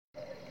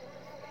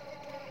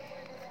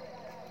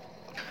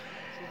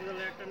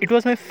It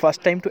was my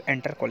first time to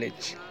enter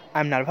college.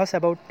 I'm nervous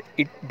about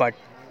it, but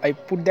I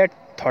put that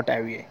thought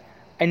away.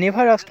 I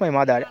never asked my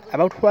mother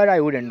about where I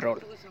would enroll.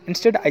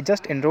 Instead, I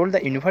just enrolled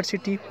the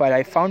university where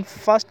I found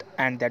first,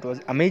 and that was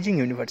amazing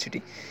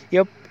university.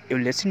 Yep, you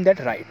listened that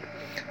right.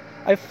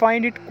 I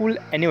find it cool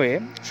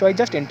anyway, so I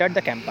just entered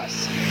the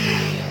campus.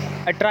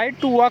 I tried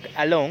to walk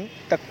along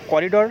the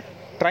corridor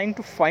trying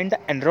to find the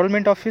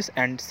enrollment office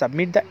and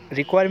submit the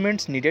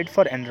requirements needed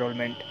for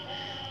enrollment.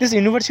 This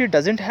university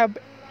doesn't have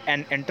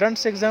an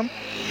entrance exam,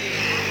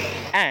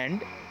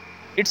 and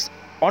it's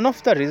one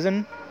of the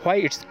reason why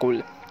it's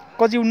cool.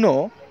 Cause you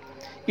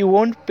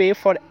won't pay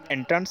for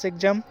entrance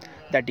exam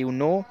that you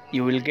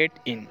will get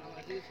in.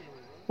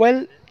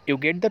 Well, you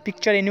get the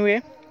picture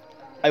anyway.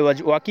 I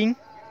was walking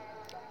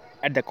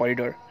at the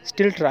corridor,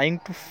 still trying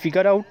to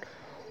figure out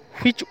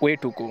which way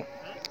to go.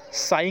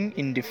 Sighing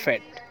in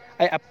defeat,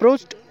 I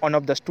approached one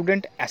of the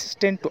student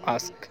assistant to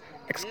ask,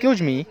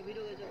 "Excuse me,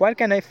 where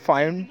can I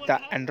find the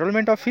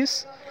enrollment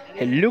office?"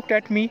 He looked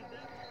at me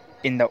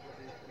in the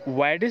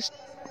widest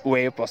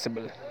way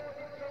possible,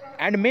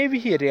 and maybe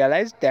he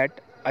realized that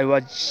I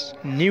was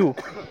new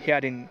here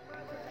in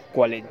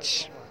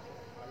college.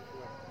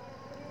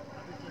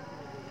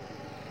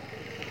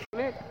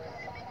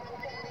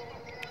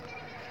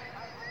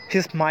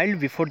 He smiled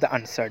before the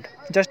answered.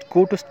 "Just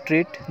go to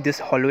straight this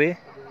hallway,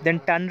 then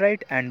turn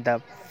right, and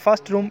the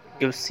first room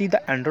you see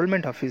the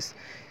enrollment office."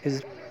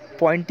 He's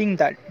pointing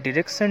that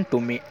direction to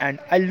me, and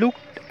I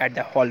looked at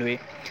the hallway.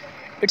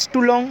 It's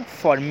too long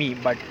for me,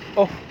 but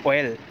oh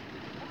well,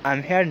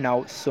 I'm here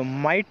now, so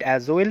might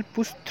as well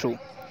push through.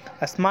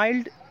 I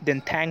smiled,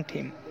 then thanked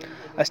him.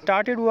 I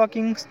started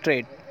walking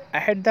straight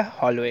ahead the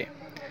hallway.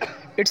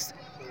 It's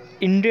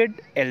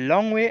indeed a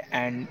long way,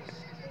 and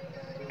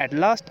at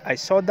last I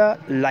saw the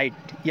light.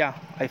 Yeah,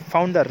 I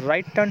found the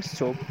right turn,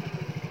 so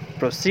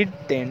proceed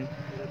then,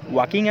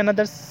 walking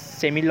another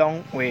semi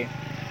long way.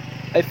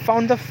 I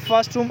found the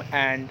first room,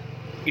 and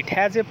it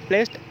has a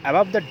placed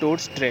above the door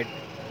straight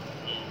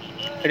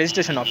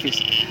registration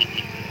office.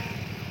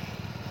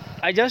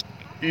 I just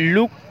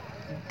looked,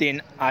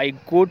 then I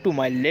go to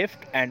my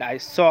left and I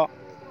saw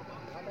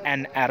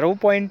an arrow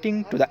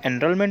pointing to the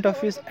enrollment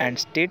office and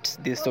states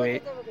this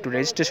way to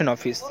registration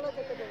office.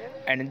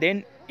 And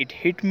then it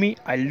hit me.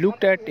 I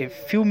looked at a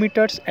few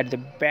meters at the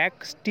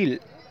back, still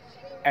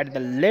at the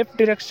left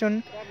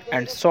direction,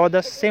 and saw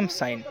the same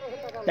sign.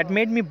 That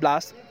made me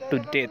blush to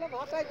death.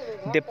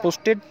 They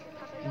posted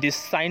these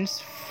signs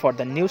for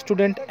the new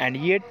student, and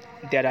yet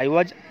there I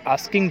was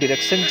asking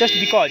direction just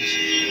because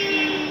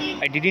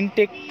I didn't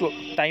take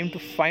time to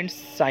find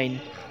sign.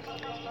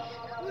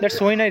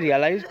 That's when I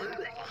realized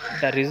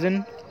the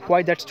reason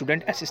why that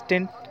student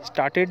assistant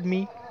started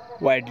me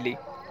widely.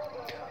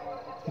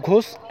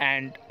 Ghost,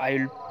 and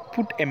I'll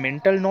put a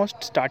mental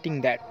note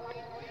starting that.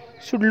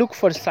 Should look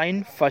for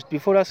sign first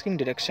before asking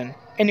direction.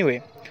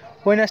 Anyway,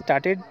 when I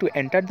started to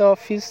enter the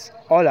office,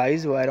 all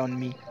eyes were on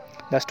me.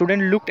 The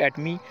student looked at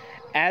me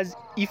as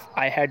if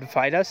I had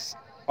virus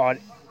or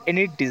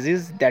any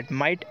disease that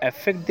might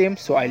affect them,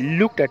 so I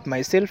looked at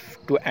myself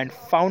too and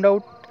found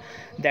out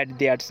that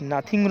there's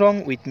nothing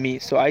wrong with me,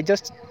 so I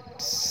just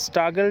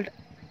struggled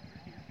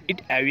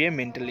it away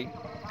mentally.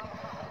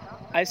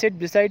 I sat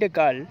beside a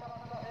girl.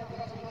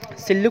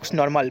 She looks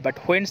normal, but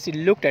when she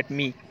looked at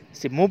me,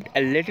 she moved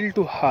a little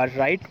to her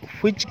right,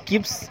 which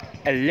gives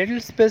a little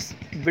space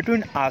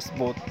between us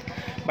both.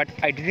 But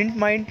I didn't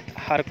mind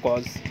her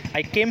cause.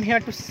 I came here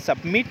to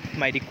submit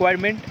my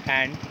requirement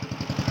and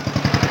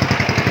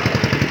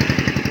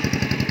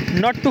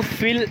not to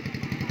feel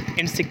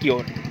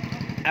insecure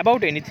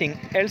about anything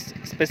else,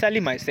 especially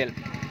myself.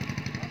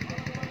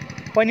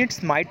 When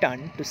it's my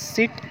turn to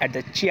sit at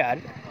the chair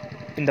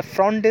in the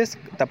front desk,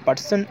 the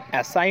person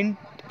assigned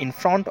in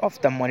front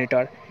of the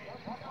monitor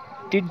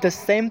did the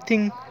same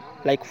thing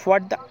like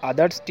what the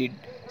others did.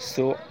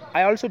 So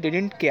I also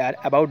didn't care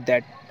about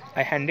that.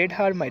 I handed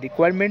her my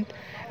requirement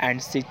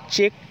and she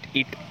checked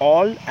it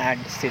all and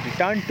she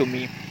returned to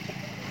me.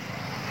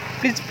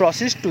 "Please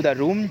proceed to the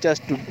room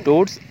just two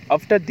doors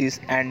after this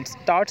and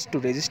starts to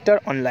register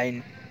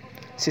online."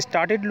 She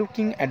started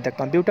looking at the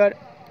computer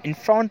in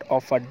front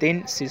of her,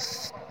 then she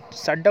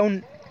sat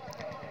down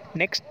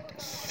next,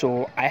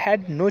 so I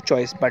had no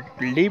choice but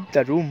to leave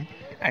the room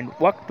and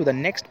walk to the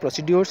next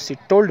procedure she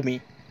told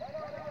me.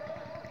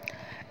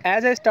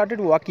 As I started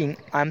walking,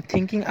 I'm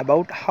thinking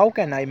about how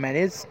can I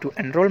manage to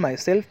enroll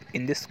myself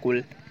in this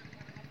school.